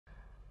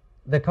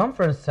The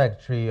Conference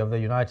Secretary of the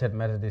United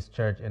Methodist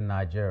Church in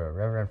Nigeria,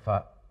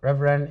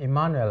 Rev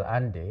Emmanuel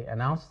Ande,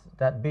 announced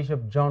that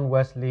Bishop John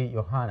Wesley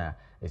Yohanna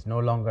is no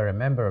longer a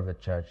member of the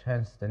church,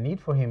 hence the need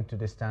for him to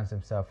distance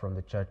himself from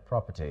the church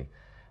property.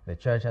 The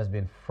church has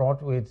been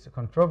fraught with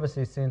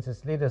controversy since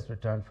its leaders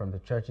returned from the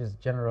church's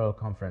General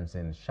Conference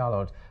in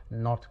Charlotte,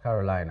 North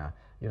Carolina,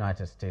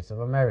 United States of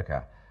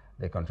America.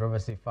 The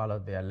controversy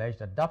followed the alleged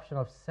adoption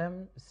of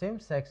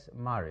same-sex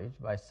marriage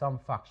by some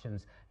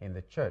factions in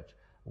the church,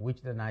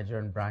 which the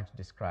Nigerian branch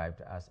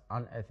described as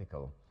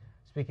unethical.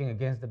 Speaking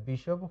against the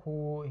bishop,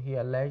 who he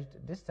alleged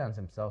distanced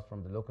himself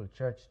from the local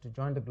church to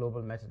join the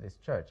Global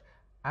Methodist Church,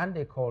 and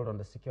they called on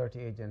the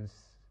security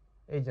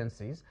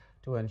agencies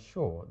to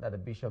ensure that the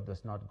bishop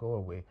does not go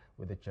away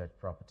with the church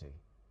property.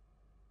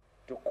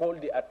 To call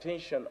the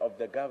attention of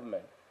the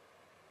government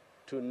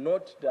to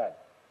note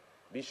that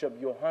Bishop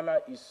Yohanna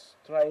is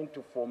trying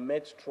to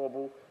foment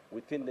trouble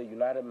within the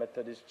United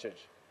Methodist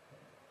Church.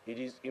 It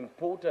is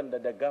important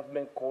that the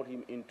government call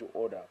him into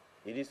order.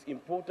 It is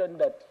important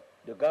that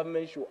the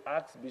government should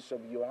ask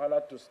Bishop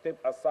Yohanna to step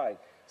aside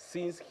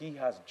since he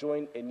has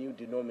joined a new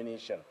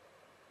denomination,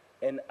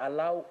 and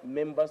allow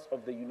members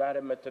of the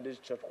United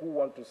Methodist Church who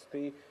want to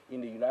stay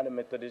in the United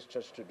Methodist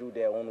Church to do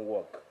their own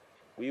work.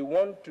 We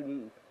want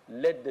to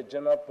let the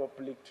general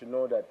public to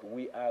know that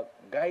we are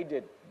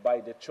guided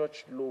by the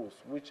church laws,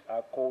 which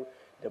are called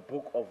the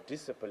Book of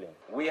Discipline.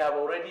 We have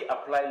already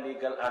applied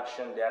legal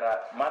action. There are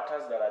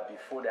matters that are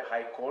before the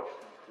High Court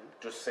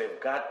to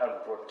safeguard and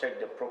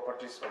protect the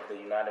properties of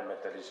the United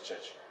Methodist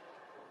Church.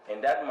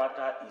 And that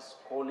matter is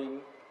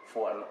calling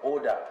for an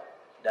order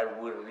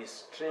that will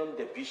restrain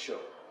the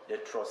bishop, the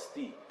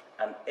trustee,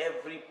 and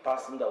every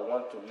person that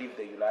wants to leave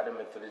the United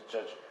Methodist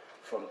Church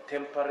from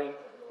tampering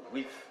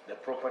with the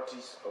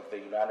properties of the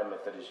United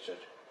Methodist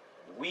Church.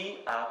 We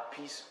are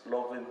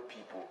peace-loving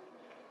people.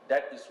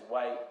 That is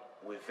why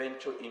we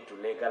venture into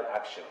legal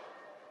action.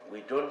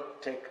 We don't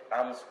take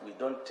arms, we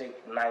don't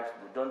take knives,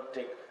 we don't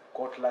take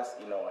cutlass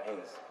in our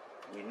hands.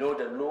 We know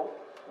the law,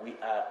 we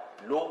are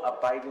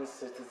law-abiding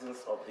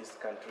citizens of this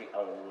country,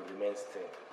 and we will remain stable.